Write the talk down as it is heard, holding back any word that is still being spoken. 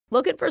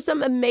Looking for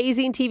some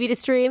amazing TV to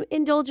stream?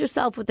 Indulge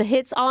yourself with the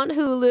hits on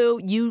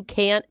Hulu you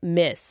can't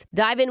miss.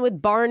 Dive in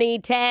with Barney,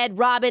 Ted,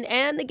 Robin,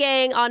 and the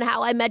gang on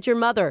How I Met Your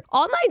Mother.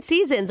 All 9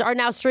 seasons are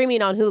now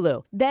streaming on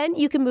Hulu. Then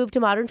you can move to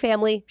Modern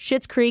Family,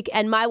 Schitt's Creek,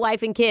 and My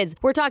Wife and Kids.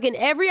 We're talking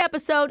every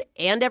episode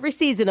and every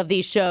season of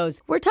these shows.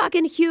 We're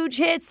talking huge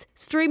hits,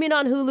 streaming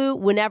on Hulu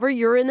whenever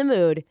you're in the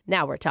mood.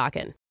 Now we're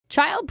talking.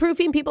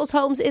 Child-proofing people's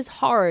homes is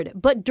hard,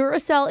 but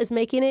Duracell is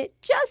making it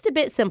just a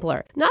bit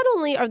simpler. Not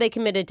only are they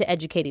committed to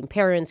educating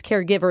parents,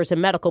 caregivers,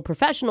 and medical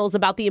professionals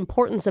about the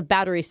importance of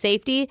battery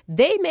safety,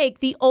 they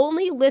make the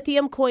only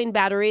lithium coin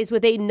batteries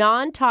with a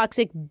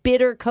non-toxic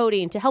bitter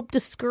coating to help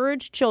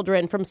discourage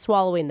children from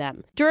swallowing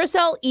them.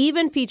 Duracell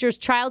even features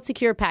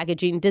child-secure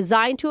packaging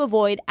designed to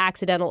avoid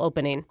accidental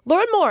opening.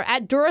 Learn more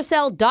at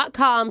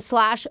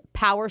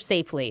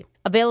Duracell.com/powersafely.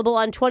 Available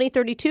on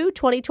 2032,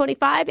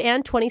 2025,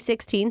 and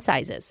 2016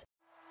 sizes.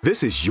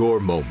 This is your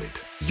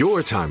moment,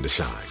 your time to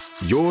shine,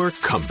 your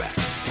comeback.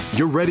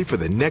 You're ready for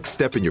the next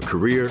step in your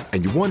career,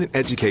 and you want an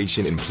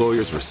education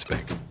employers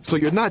respect. So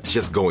you're not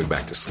just going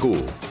back to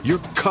school, you're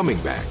coming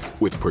back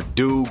with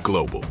Purdue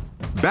Global.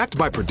 Backed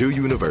by Purdue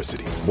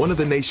University, one of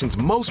the nation's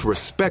most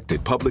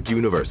respected public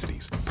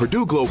universities,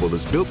 Purdue Global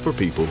is built for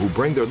people who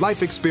bring their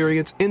life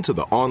experience into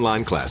the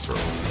online classroom.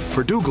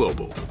 Purdue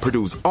Global,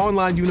 Purdue's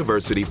online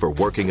university for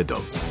working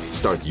adults.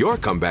 Start your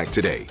comeback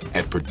today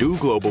at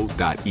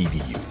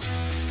purdueglobal.edu.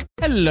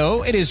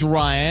 Hello, it is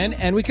Ryan,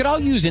 and we could all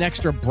use an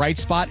extra bright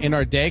spot in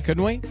our day,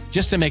 couldn't we?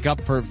 Just to make up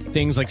for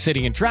things like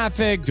sitting in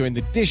traffic, doing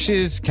the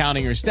dishes,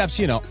 counting your steps,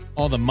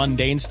 all the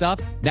mundane stuff.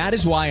 That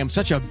is why I'm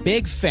such a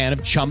big fan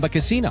of Chumba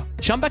Casino.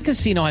 Chumba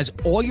Casino has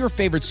all your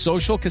favorite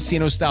social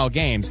casino-style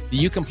games that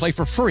you can play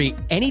for free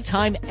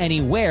anytime,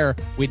 anywhere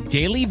with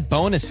daily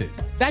bonuses.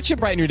 That should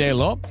brighten your day a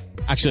little.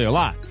 Actually, a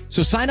lot.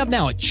 So sign up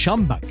now at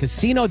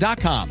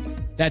ChumbaCasino.com.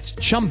 That's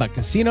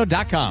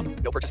ChumbaCasino.com.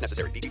 No purchase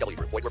necessary. VGW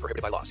Group. Void where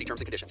prohibited by law. See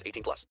terms and conditions.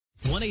 18+.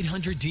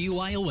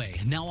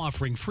 1-800-DUI-OA now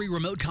offering free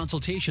remote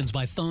consultations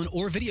by phone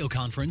or video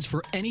conference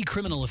for any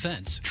criminal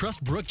offense.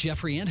 Trust Brooke,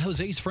 Jeffrey, and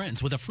Jose's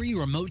friends with a free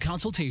remote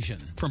consultation.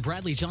 From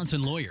Bradley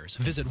Johnson Lawyers,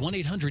 visit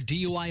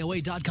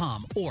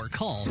 1-800-DUI-OA.com or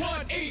call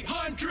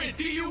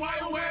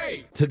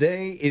 1-800-DUI-OA.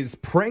 Today is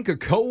Prank a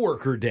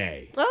Coworker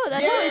Day. Oh,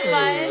 that's always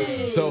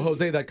fun. So,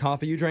 Jose, that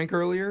coffee you drank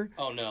earlier?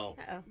 Oh, no.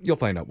 You'll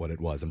find out what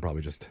it was in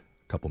probably just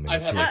couple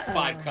minutes. I've had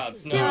like 5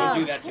 cups. No, don't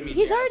do that to me.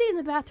 He's already in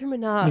the bathroom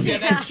enough. Yeah,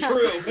 that's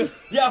true.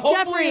 Yeah, hopefully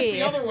Jeffrey. It's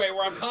the other way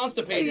where I'm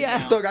constipated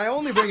now. Look, I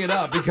only bring it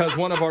up because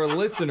one of our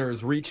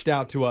listeners reached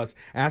out to us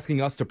asking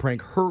us to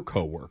prank her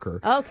coworker.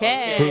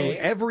 Okay. Who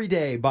every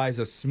day buys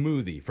a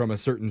smoothie from a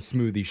certain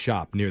smoothie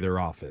shop near their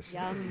office.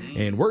 Yum.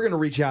 And we're going to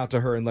reach out to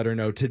her and let her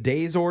know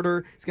today's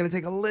order is going to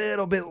take a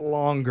little bit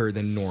longer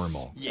than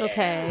normal. Yeah.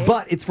 Okay.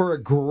 But it's for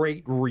a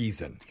great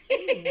reason.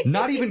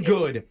 Not even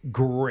good,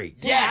 great.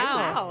 Yes.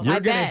 Wow. You're I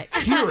going bet.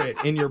 to hear it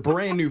in your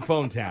brand new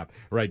phone tap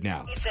right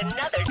now. It's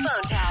another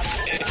phone tap.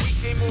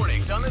 Weekday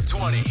mornings on the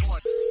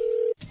 20s.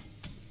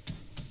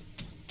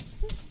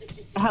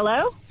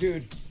 Hello?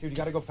 Dude, you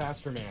got to go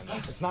faster, man.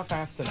 It's not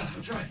fast enough.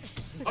 I'm trying.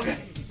 Okay.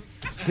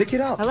 Pick it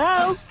up.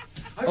 Hello?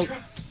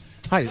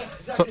 Hi.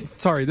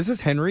 Sorry, this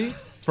is Henry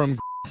from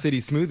City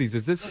Smoothies.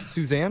 Is this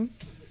Suzanne?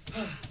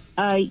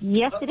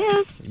 Yes, it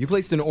is. You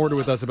placed an order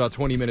with us about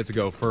 20 minutes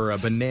ago for a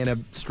banana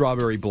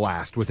strawberry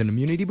blast with an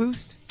immunity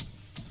boost?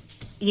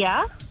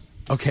 Yeah?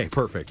 Okay,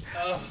 perfect.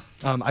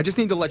 I just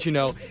need to let you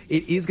know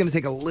it is going to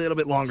take a little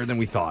bit longer than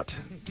we thought.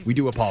 We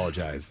do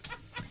apologize.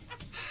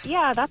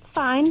 Yeah, that's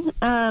fine.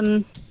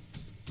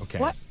 Okay.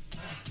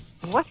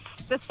 What's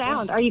the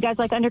sound? Are you guys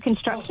like under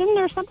construction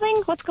or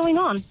something? What's going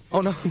on?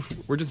 Oh, no.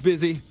 We're just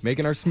busy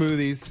making our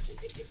smoothies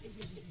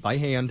by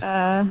hand.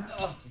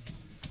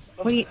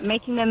 What do you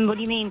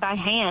mean by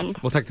hand?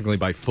 Well, technically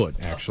by foot,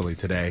 actually,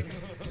 today.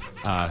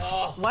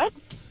 What?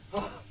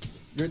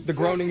 The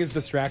groaning is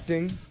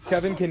distracting.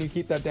 Kevin, can you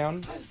keep that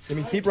down? I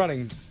mean, keep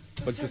running,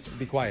 but just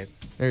be quiet.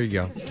 There you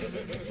go.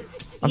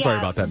 I'm sorry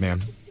about that, ma'am.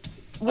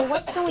 Well,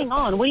 what's going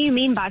on? What do you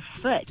mean by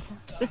foot?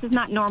 This is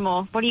not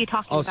normal. What are you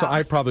talking about? Oh, so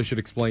I probably should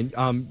explain.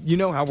 You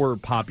know how we're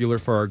popular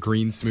for our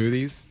green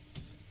smoothies?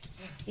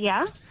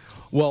 Yeah?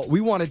 Well,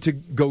 we wanted to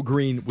go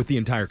green with the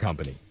entire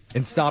company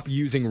and stop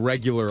using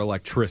regular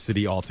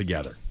electricity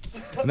altogether.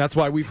 And that's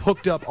why we've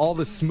hooked up all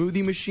the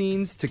smoothie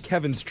machines to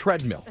Kevin's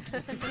treadmill.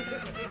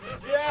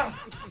 Yeah.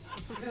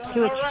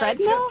 To a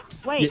treadmill?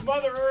 Wait. Yeah.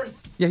 Mother Earth.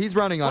 Yeah, he's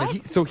running on What?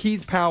 it. So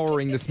he's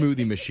powering the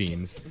smoothie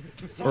machines.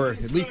 Or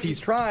at least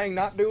he's trying.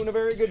 Not doing a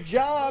very good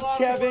job,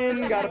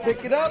 Kevin. Gotta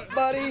pick it up,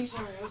 buddy.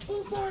 I'm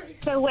so sorry.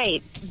 So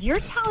wait, you're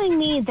telling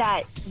me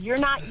that you're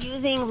not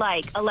using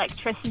like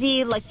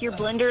electricity, like your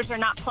blenders are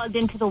not plugged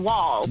into the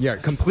wall. Yeah,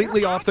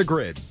 completely off the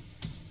grid.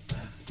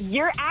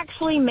 You're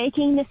actually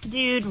making this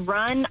dude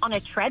run on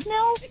a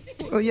treadmill?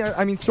 Well, yeah,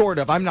 I mean, sort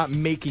of. I'm not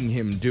making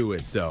him do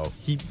it, though.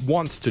 He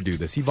wants to do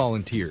this. He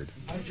volunteered.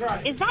 I'm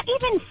trying. Is that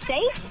even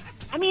safe?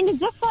 I mean, is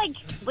this like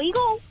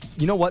legal?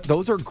 You know what?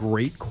 Those are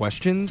great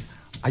questions.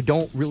 I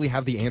don't really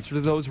have the answer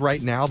to those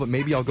right now, but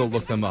maybe I'll go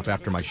look them up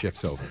after my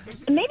shift's over.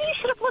 Maybe you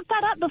should have looked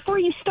that up before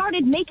you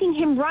started making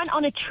him run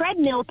on a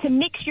treadmill to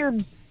mix your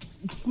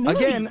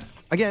smoothies.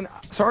 Again,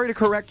 sorry to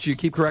correct you,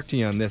 keep correcting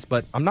you on this,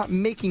 but I'm not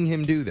making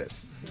him do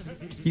this.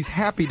 He's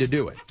happy to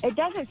do it. It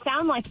doesn't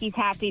sound like he's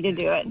happy to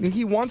do it.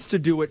 He wants to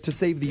do it to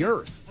save the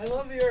earth. I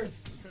love the earth.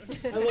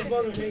 I love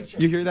Mother Nature.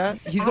 You hear that?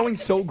 He's going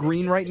so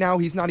green right now,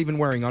 he's not even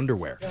wearing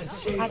underwear.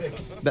 That's chafing.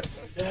 It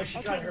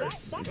actually kind of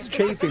hurts. It's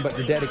chafing, but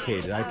you're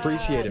dedicated. I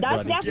appreciate it, That's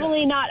buddy.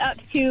 definitely not up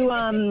to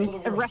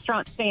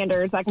restaurant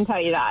standards, I can tell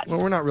you that.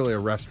 Well, we're not really a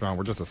restaurant.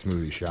 We're just a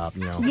smoothie shop,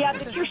 you know. Yeah,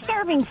 but you're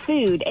serving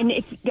food, and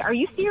are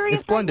you serious?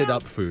 It's blended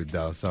up food,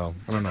 though, so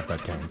I don't know if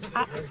that counts.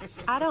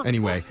 I don't.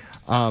 Anyway,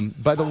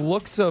 by the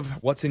looks of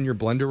what's in your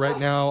blender right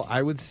now,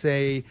 I would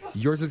say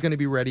yours is going to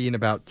be ready in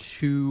about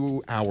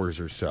 2 hours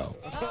or so.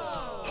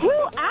 2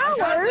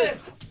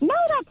 hours? No,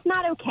 that's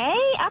not okay.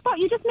 I thought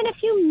you just meant a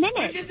few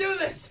minutes. We can do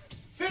this.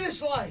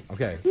 Finish line.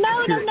 Okay. No.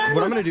 What I'm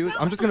going to do is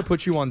I'm just going to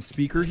put you on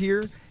speaker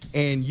here,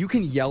 and you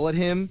can yell at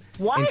him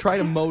and try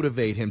to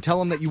motivate him.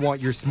 Tell him that you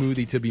want your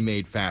smoothie to be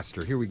made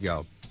faster. Here we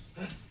go.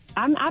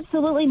 I'm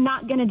absolutely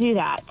not going to do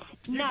that.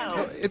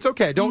 No. It's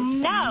okay.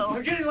 Don't. No.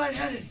 I'm getting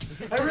lightheaded.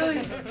 I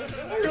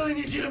really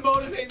need you to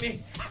motivate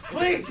me.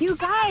 Please. You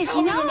guys,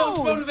 tell me no. the most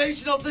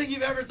motivational thing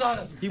you've ever thought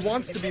of. He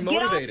wants to be Get off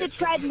motivated. the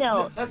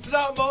treadmill. That's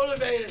not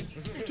motivating.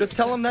 Just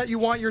tell him that you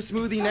want your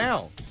smoothie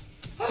now.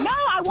 No,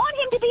 I want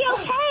him to be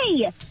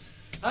okay.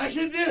 I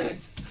can do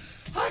this.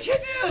 I can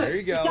do this. There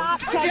you go. Stop,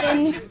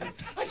 Kevin.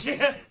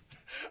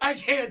 I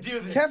can't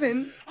do this.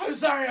 Kevin, I'm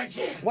sorry, I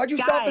can't. why'd you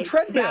stop the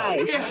treadmill?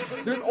 guys. Yeah.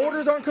 Your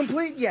orders aren't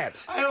complete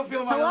yet. I don't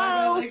feel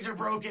my legs are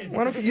broken.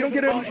 Why don't you don't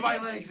get Both a my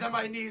legs and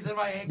my knees and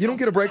my ankles. you don't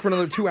get a break for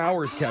another 2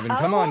 hours, Kevin.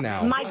 Come on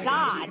now. My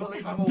God.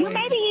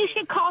 Maybe you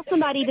should call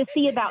somebody to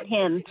see about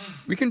him.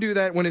 We can do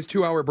that when his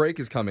 2 hour break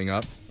is coming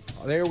up.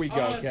 Oh, there we go,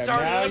 Kevin.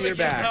 started Now up you're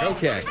again. back. No.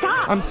 Okay.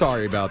 Stop. I'm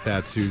sorry about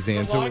that,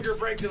 Suzanne. So Longer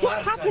break than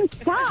last time. Captain,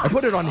 stop. I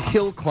put it on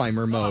hill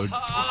climber mode.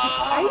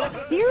 Are you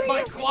serious?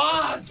 My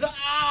quads.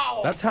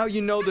 Ow. That's how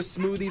you know the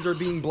smoothies are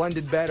being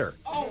blended better.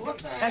 Oh, what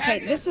the heck?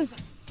 Okay, this is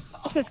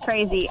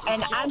crazy.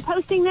 And I'm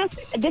posting this.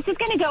 This is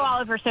going to go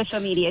all over social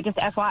media, just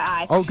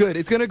FYI. Oh, good.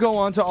 It's going to go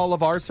on to all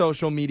of our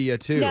social media,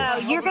 too. No,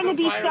 you're going to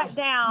be shut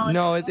down.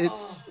 No,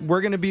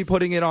 we're going to be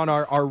putting it on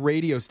our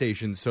radio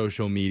station's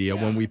social media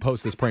when we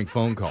post this prank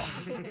phone call.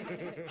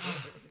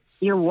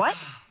 You're what?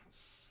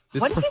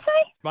 This What did pr- you say?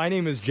 My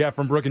name is Jeff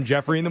from Brooke and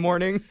Jeffrey in the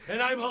morning.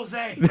 And I'm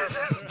Jose.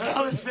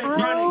 I was fake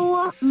running.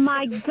 Oh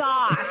my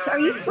gosh. Are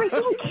you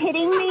freaking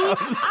kidding me? I'm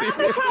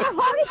going to have a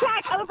heart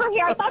attack over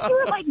here. I thought you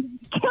were like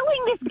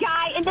killing this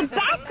guy in the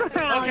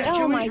background. Okay,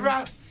 oh my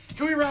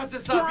can we wrap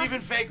this up? Yeah.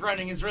 Even fake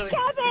running is really...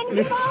 Kevin,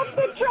 get off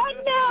the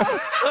treadmill.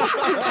 Oh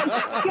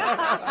my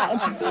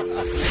God.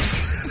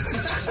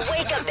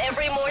 Wake up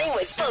every morning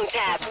with phone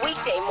taps.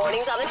 Weekday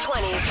mornings on the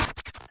 20s.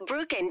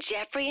 Brooke and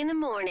Jeffrey in the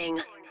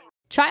morning.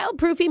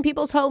 Child-proofing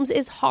people's homes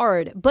is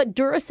hard, but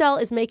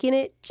Duracell is making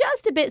it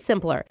just a bit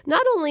simpler.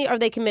 Not only are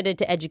they committed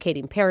to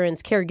educating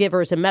parents,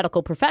 caregivers, and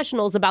medical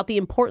professionals about the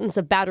importance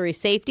of battery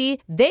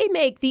safety, they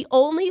make the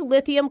only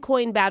lithium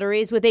coin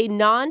batteries with a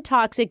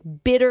non-toxic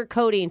bitter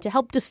coating to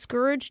help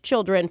discourage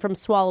children from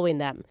swallowing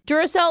them.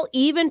 Duracell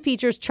even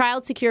features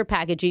child-secure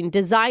packaging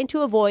designed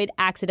to avoid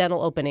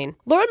accidental opening.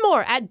 Learn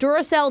more at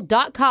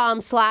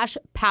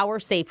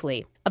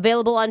Duracell.com/powersafely.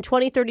 Available on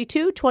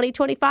 2032,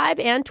 2025,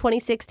 and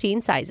 2016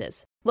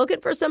 sizes.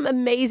 Looking for some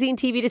amazing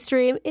TV to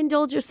stream?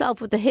 Indulge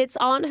yourself with the hits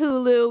on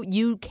Hulu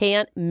you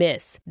can't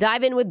miss.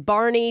 Dive in with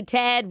Barney,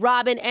 Ted,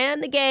 Robin,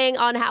 and the gang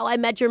on How I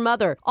Met Your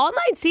Mother. All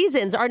 9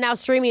 seasons are now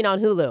streaming on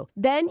Hulu.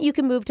 Then you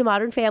can move to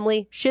Modern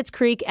Family, Schitt's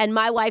Creek, and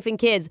My Wife and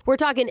Kids. We're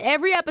talking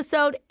every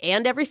episode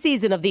and every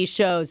season of these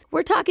shows.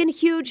 We're talking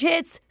huge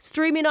hits,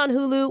 streaming on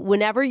Hulu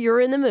whenever you're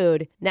in the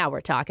mood. Now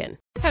we're talking.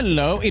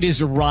 Hello, it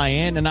is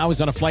Ryan, and I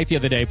was on a flight the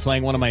other day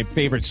playing one of my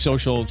favorite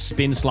social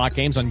spin slot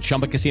games on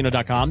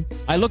ChumbaCasino.com.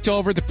 I looked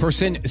over at the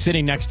person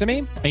sitting next to me,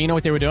 and you know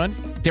what they were doing?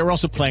 They were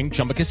also playing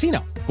Chumba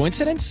Casino.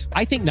 Coincidence?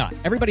 I think not.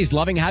 Everybody's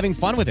loving having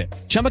fun with it.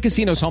 Chumba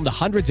Casino is home to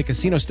hundreds of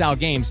casino-style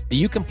games that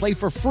you can play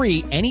for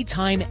free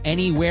anytime,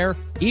 anywhere,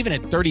 even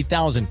at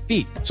 30,000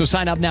 feet. So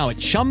sign up now at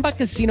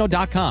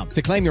ChumbaCasino.com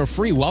to claim your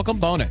free welcome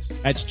bonus.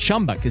 That's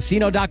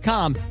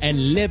ChumbaCasino.com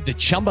and live the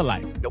Chumba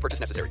life. No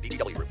purchase necessary.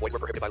 VGW. Void were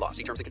prohibited by law.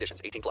 See terms and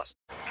conditions. 18+.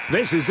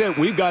 This is it.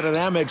 We've got an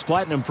Amex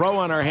Platinum Pro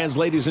on our hands,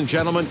 ladies and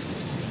gentlemen.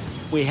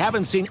 We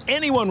haven't seen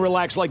anyone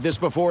relax like this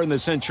before in the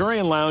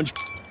Centurion Lounge.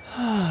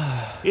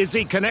 Is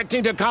he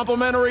connecting to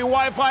complimentary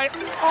Wi-Fi?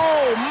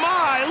 Oh,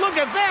 my. Look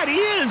at that. He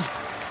is.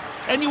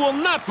 And you will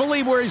not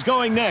believe where he's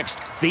going next.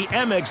 The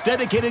Amex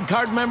dedicated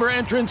card member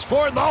entrance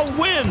for the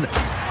win.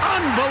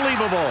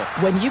 Unbelievable.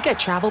 When you get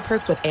travel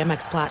perks with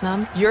Amex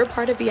Platinum, you're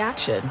part of the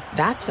action.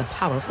 That's the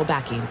powerful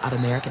backing of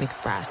American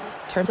Express.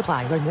 Terms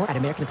apply. Learn more at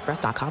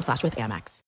americanexpress.com/withAmex.